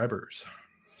 subscribers?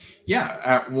 Yeah,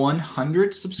 at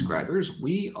 100 subscribers,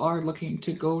 we are looking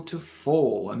to go to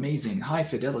full, amazing, high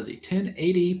fidelity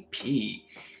 1080p.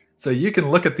 So you can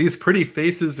look at these pretty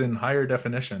faces in higher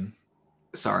definition.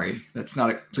 Sorry, that's not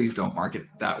it. Please don't mark it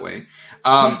that way.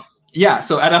 Yeah,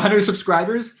 so at 100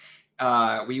 subscribers,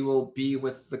 we will be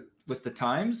with the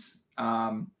times.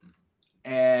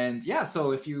 And yeah,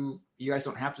 so if you guys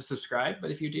don't have to subscribe,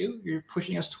 but if you do, you're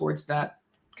pushing us towards that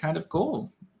kind of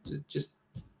goal to just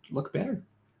look better.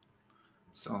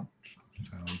 So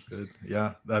sounds good.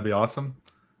 Yeah, that'd be awesome.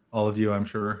 All of you, I'm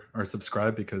sure, are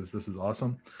subscribed because this is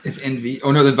awesome. If Envy,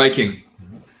 oh no, the Viking.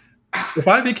 If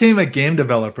I became a game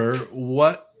developer,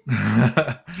 what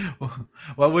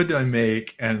would I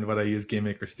make, and would I use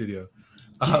GameMaker Studio?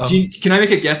 Can I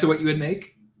make a guess of what you would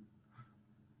make?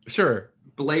 Sure.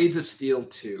 Blades of Steel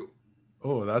 2.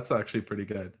 Oh, that's actually pretty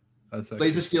good.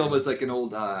 Blades of Steel was like an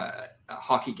old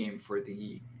hockey game for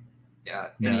the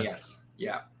NES.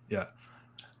 Yeah. Yeah.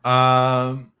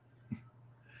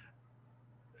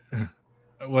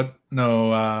 What?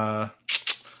 No.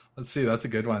 Let's see. That's a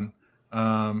good one.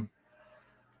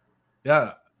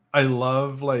 Yeah, I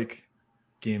love like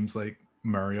games like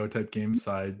Mario type games,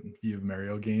 side view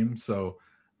Mario games. So,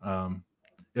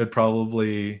 it'd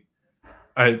probably.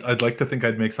 I'd like to think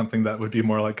I'd make something that would be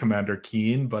more like Commander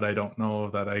Keen, but I don't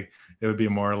know that it would be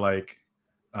more like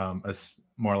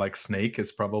more like Snake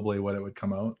is probably what it would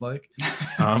come out like.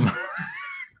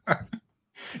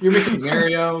 You're mixing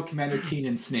Mario, Commander Keen,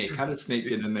 and Snake. How does Snake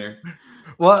get in there?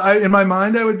 Well, in my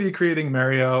mind, I would be creating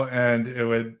Mario, and it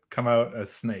would come out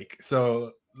as Snake.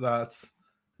 So that's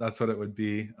what it would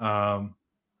be. And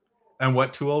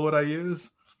what tool would I use?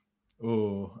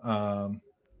 Well,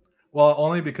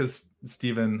 only because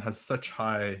Stephen has such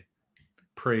high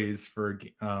praise for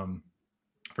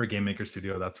GameMaker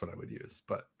Studio, that's what I would use.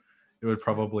 But it would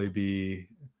probably be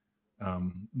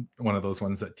one of those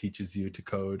ones that teaches you to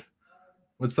code.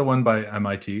 What's the one by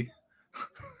MIT?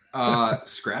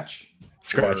 Scratch.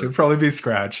 Scratch. It'd probably be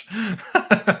Scratch.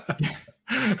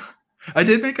 I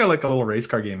did make a little race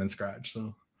car game in Scratch.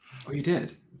 So. Oh, you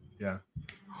did? Yeah.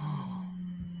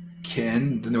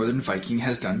 Ken, the Northern Viking,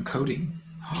 has done coding.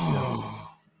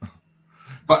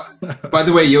 But by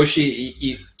the way,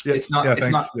 Yoshi, it's not. Yeah, it's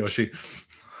thanks, not Yoshi.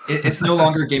 It's no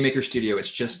longer GameMaker Studio.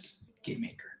 It's just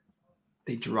GameMaker.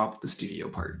 They dropped the studio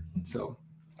part. So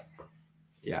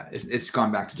yeah, it's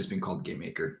gone back to just being called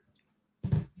GameMaker.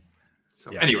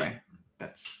 So anyway,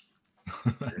 that's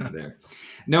there.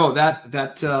 No, that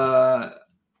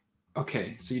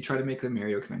okay. So you try to make the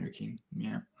Mario Commander Keen.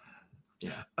 Yeah.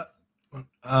 Yeah.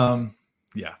 I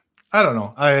don't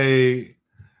know.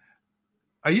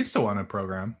 I used to want to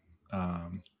program,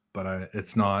 but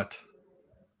it's not.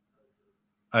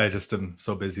 I just am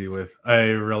so busy with. I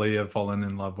really have fallen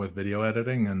in love with video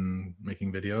editing and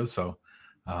making videos. So,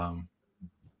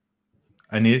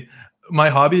 my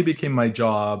hobby became my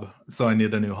job, so I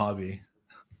need a new hobby.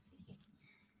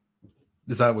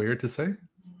 Is that weird to say?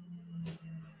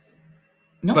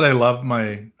 No. But I love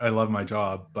my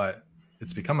job, but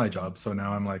it's become my job. So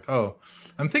now I'm like, oh,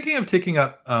 I'm thinking of taking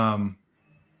up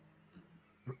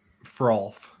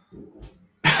Frolf.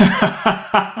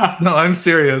 No, I'm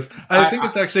serious. I think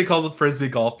it's actually called Frisbee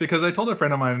Golf because I told a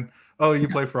friend of mine, oh, you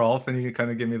play Frolf, and he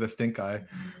kind of gave me the stink eye.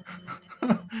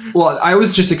 Well, I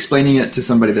was just explaining it to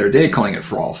somebody the other day, calling it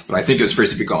Frolf, but I think it was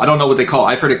Frisbee Golf. I don't know what they call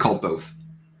it. I've heard it called both.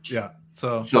 Yeah.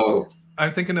 So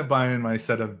I'm thinking of buying my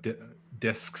set of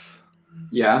discs.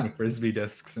 Yeah. Frisbee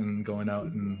discs and going out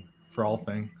and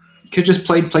Frolfing. You could just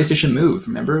play PlayStation Move.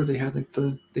 Remember, they had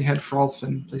they had Frolf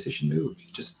and PlayStation Move.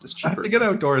 Just it's cheaper. I have to get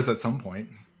outdoors at some point.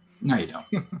 No, you don't.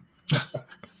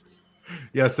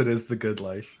 Yes, it is the good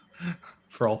life.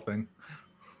 Frolfing.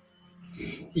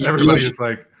 Everybody's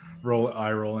like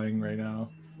eye rolling right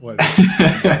now. What?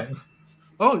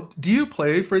 Oh, do you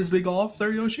play Frisbee Golf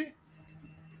there, Yoshi?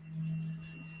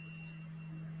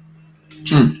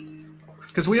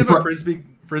 Because we have a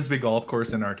Frisbee golf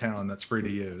course in our town that's free to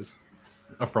use.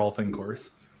 A Frolfing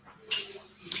course.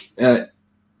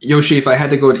 Yoshi, if I had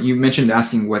to go, you mentioned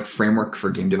asking what framework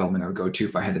for game development I would go to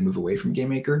if I had to move away from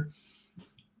GameMaker.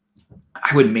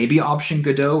 I would maybe option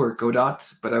Godot or Godot,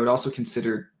 but I would also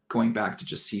consider going back to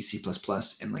just C, C++,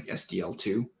 and like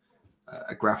SDL2,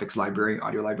 a graphics library,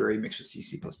 audio library mixed with C,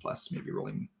 C++, maybe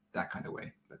rolling that kind of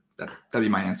way. But that'd be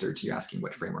my answer to you asking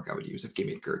what framework I would use if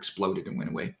GameMaker exploded and went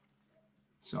away.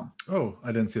 So. Oh,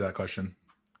 I didn't see that question.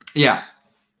 Yeah.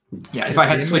 Yeah, if I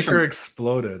had to switch GameMaker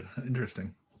exploded.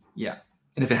 Interesting. Yeah.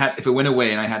 And if it went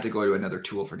away and I had to go to another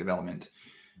tool for development,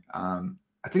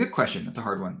 that's a good question. That's a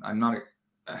hard one. I'm not.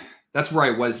 That's where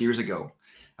I was years ago.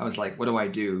 I was like, what do I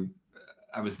do?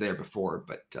 I was there before,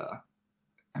 but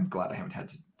I'm glad I haven't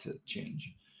had to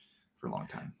change for a long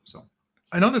time. So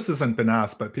I know this hasn't been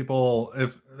asked, but people,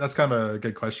 if that's kind of a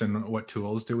good question, what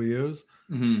tools do we use?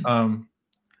 Mm-hmm.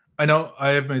 I know I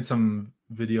have made some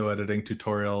video editing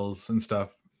tutorials and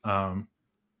stuff,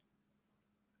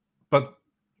 but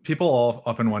people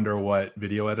often wonder what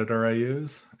video editor I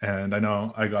use. And I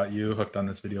know I got you hooked on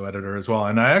this video editor as well.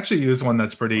 And I actually use one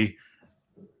that's pretty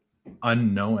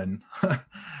unknown.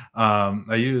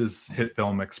 I use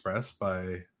HitFilm Express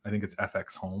by, I think it's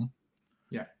FX Home.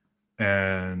 Yeah.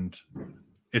 And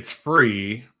it's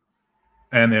free,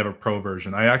 and they have a pro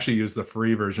version. I actually use the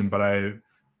free version, but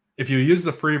if you use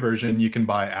the free version, you can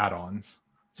buy add-ons.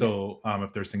 So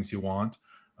if there's things you want,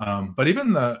 but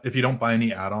even if you don't buy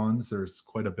any add-ons, there's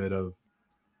quite a bit of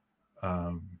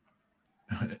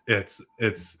it's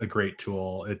a great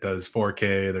tool. It does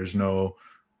 4K. There's no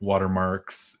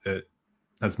watermarks. It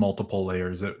has multiple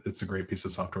layers. It's a great piece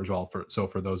of software as well.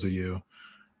 For those of you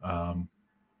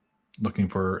looking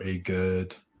for a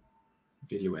good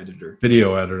video editor. And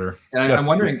yes. I'm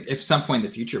wondering if some point in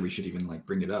the future we should even like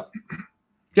bring it up.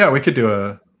 Yeah, we could do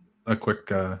a quick.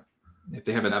 If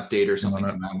they have an update or something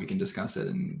come out, we can discuss it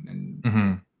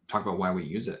and talk about why we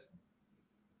use it.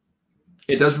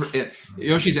 It does.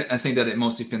 Yoshi's saying that it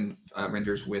mostly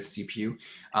renders with CPU.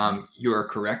 You are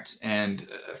correct, and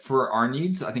for our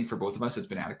needs, I think for both of us, it's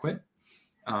been adequate.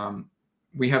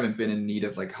 We haven't been in need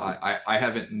of like high. I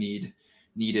haven't needed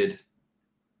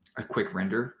a quick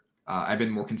render. I've been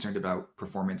more concerned about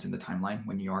performance in the timeline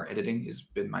when you are editing has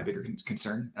been my bigger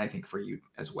concern, and I think for you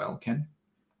as well, Ken.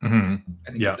 Mm-hmm.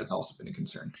 I think that's also been a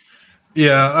concern.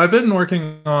 Yeah, I've been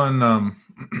working on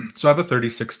so I have a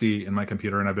 3060 in my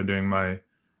computer, and I've been doing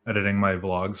editing my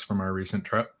vlogs from our recent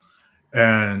trip.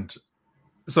 And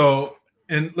so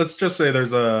let's just say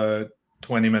there's a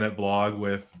 20-minute vlog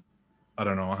with, I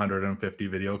don't know, 150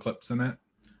 video clips in it,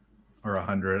 or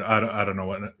 100. I don't know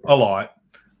what, a lot.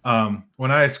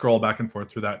 When I scroll back and forth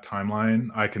through that timeline,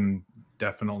 I can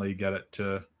definitely get it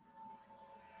to,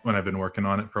 when I've been working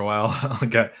on it for a while, I'll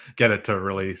get it to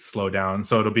really slow down.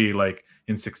 So it'll be like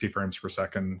in 60 frames per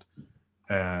second.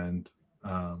 And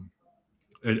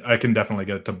I can definitely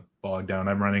get it to bog down.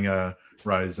 I'm running a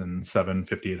Ryzen 7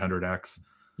 5800X.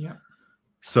 Yeah.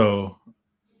 So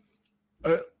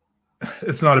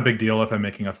it's not a big deal if I'm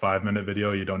making a 5-minute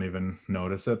video. You don't even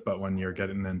notice it. But when you're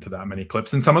getting into that many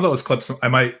clips, and some of those clips, I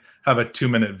might have a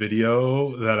 2-minute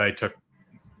video that I took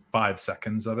 5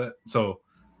 seconds of it. So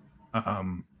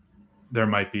there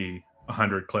might be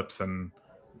 100 clips, and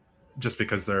just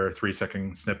because they're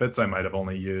 3-second snippets, I might have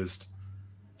only used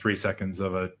 3 seconds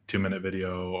of a 2-minute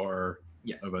video or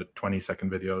of a 20-second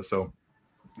video. So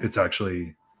it's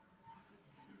actually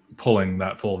pulling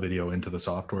that full video into the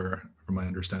software, from my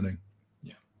understanding.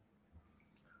 Yeah.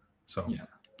 So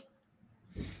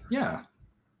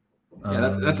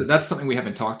that's something we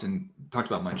haven't talked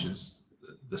about much, is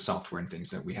the software and things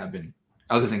that we have been,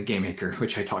 other than GameMaker,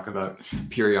 which I talk about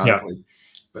periodically,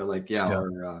 but like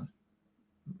our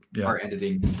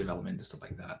editing, development, and stuff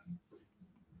like that.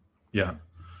 Yeah.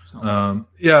 So.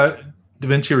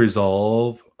 DaVinci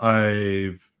Resolve,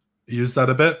 I've used that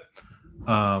a bit.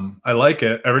 I like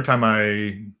it. Every time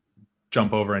I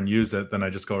jump over and use it, then I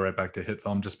just go right back to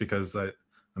HitFilm, just because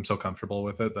I'm so comfortable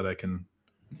with it that I can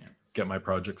get my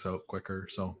projects out quicker.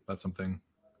 So that's something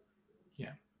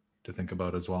to think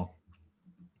about as well.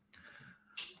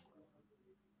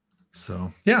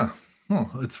 So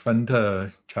it's fun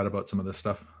to chat about some of this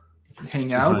stuff.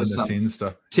 Hang out with some scenes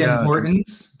stuff. Tim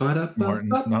Hortons.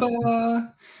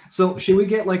 So should we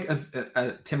get like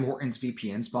a Tim Hortons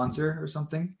VPN sponsor or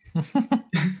something?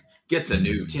 Get the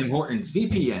new Tim Hortons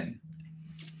VPN.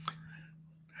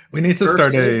 We need to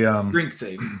start a drink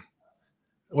safe.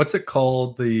 What's it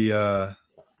called? The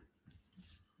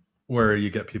where you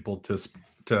get people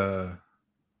to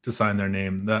sign their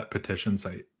name, that petition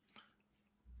site.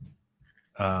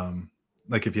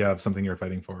 Like if you have something you're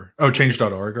fighting for. Oh,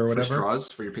 change.org or whatever. For straws,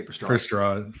 for your paper straws. For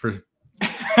straws,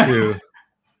 to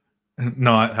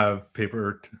not have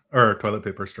paper or toilet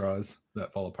paper straws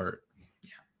that fall apart.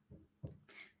 Yeah.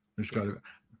 There's got to,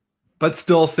 but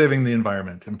still saving the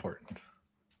environment, important.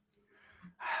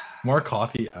 More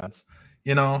coffee ads,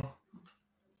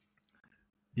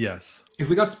 Yes. If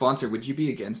we got sponsored, would you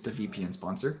be against a VPN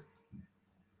sponsor?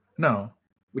 No.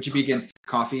 Would you be against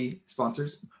coffee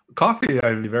sponsors? Coffee,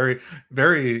 I'd be very,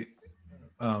 very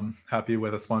happy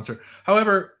with a sponsor.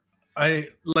 However, I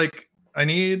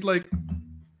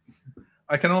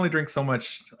I can only drink so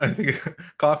much, I think,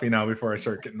 coffee now before I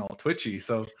start getting all twitchy.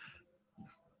 So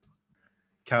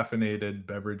caffeinated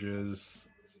beverages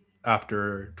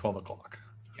after 12 o'clock.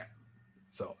 Yeah.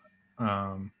 So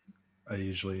I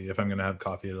usually, if I'm going to have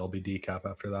coffee, it'll be decaf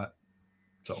after that.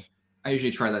 So I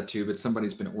usually try that too, but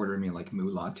somebody's been ordering me like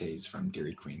moo lattes from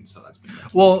Dairy Queen, so that's been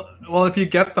well. If you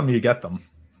get them, you get them.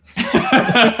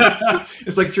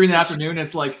 It's like 3 PM.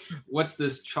 It's like, what's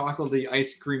this chocolatey,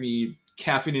 ice creamy,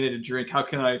 caffeinated drink? How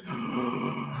can I?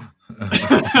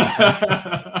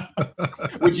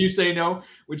 Would you say no?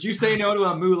 Would you say no to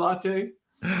a moo latte?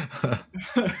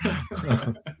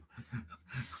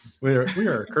 We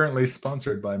are currently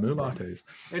sponsored by moo lattes.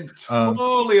 And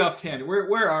totally off tangent.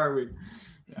 Where are we?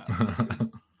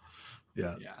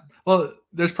 Yeah. Well,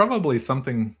 there's probably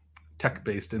something tech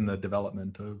based in the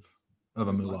development of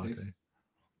a moo latte.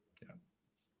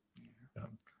 Yeah.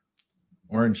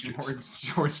 Orange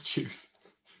juice. Orange juice.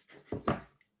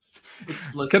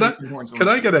 Could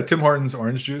I get a Tim Hortons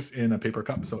orange juice in a paper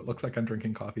cup so it looks like I'm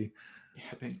drinking coffee?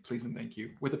 Yeah, please and thank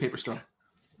you. With a paper straw.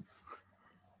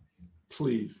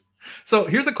 Please. So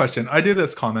here's a question. I do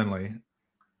this commonly.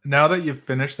 Now that you've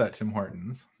finished that Tim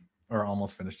Hortons, or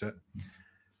almost finished it,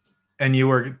 and you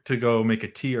were to go make a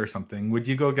tea or something, would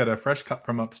you go get a fresh cup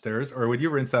from upstairs, or would you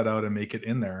rinse that out and make it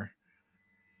in there?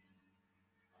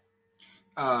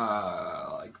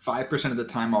 Like 5% of the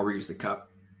time I'll reuse the cup.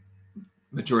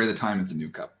 Majority of the time it's a new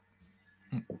cup.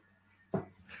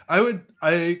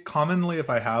 I commonly, if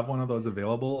I have one of those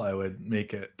available, I would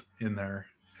make it in there.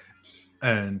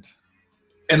 And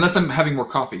unless I'm having more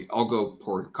coffee, I'll go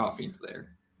pour coffee into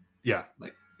there. Yeah.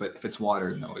 But if it's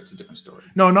water, no, it's a different story.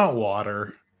 No, not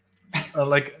water.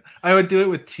 I would do it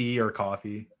with tea or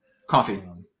coffee. Coffee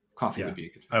would be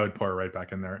good. I would pour it right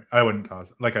back in there. I wouldn't toss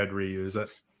it. I'd reuse it.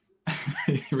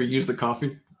 Reuse the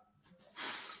coffee?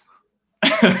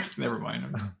 Never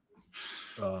mind.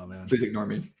 Oh, man. Please ignore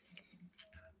me.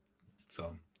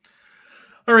 So,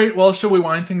 all right. Well, shall we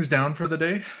wind things down for the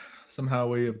day? Somehow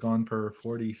we have gone for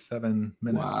 47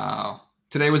 minutes. Wow.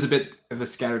 Today was a bit of a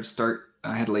scattered start.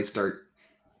 I had a late start.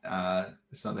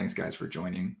 So thanks, guys, for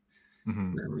joining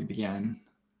where we began.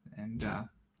 And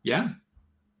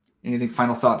anything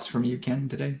final thoughts from you, Ken,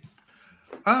 today?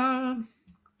 No,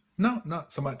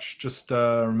 not so much. Just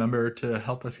remember to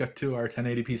help us get to our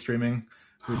 1080p streaming.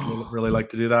 We'd really like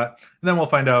to do that. And then we'll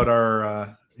find out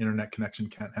our internet connection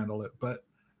can't handle it, but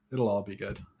it'll all be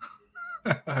good.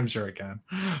 I'm sure it can.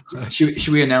 Should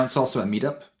we announce also a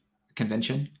meetup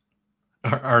convention?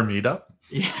 Our meetup?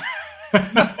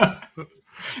 Yeah.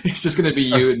 It's just going to be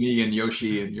you and me and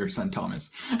Yoshi and your son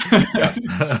Thomas.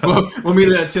 We'll meet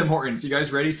at Tim Hortons. You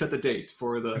guys ready? Set the date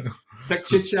for the Tech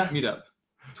Chit Chat meetup.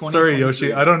 Sorry,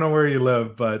 Yoshi. I don't know where you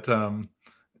live, but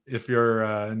if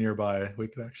you're nearby, we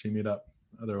could actually meet up.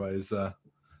 Otherwise,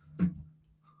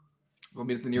 we'll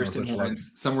meet at the nearest Tim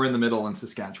Hortons, somewhere in the middle in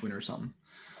Saskatchewan or something.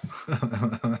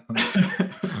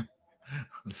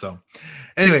 So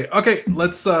anyway, okay,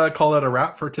 let's call it a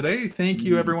wrap for today. Thank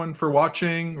you everyone for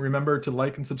watching. Remember to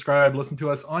like and subscribe, listen to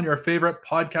us on your favorite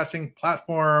podcasting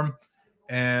platform.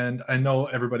 And I know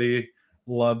everybody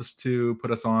loves to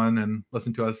put us on and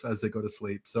listen to us as they go to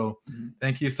sleep. So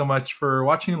thank you so much for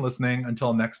watching and listening.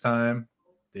 Until next time,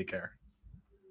 take care.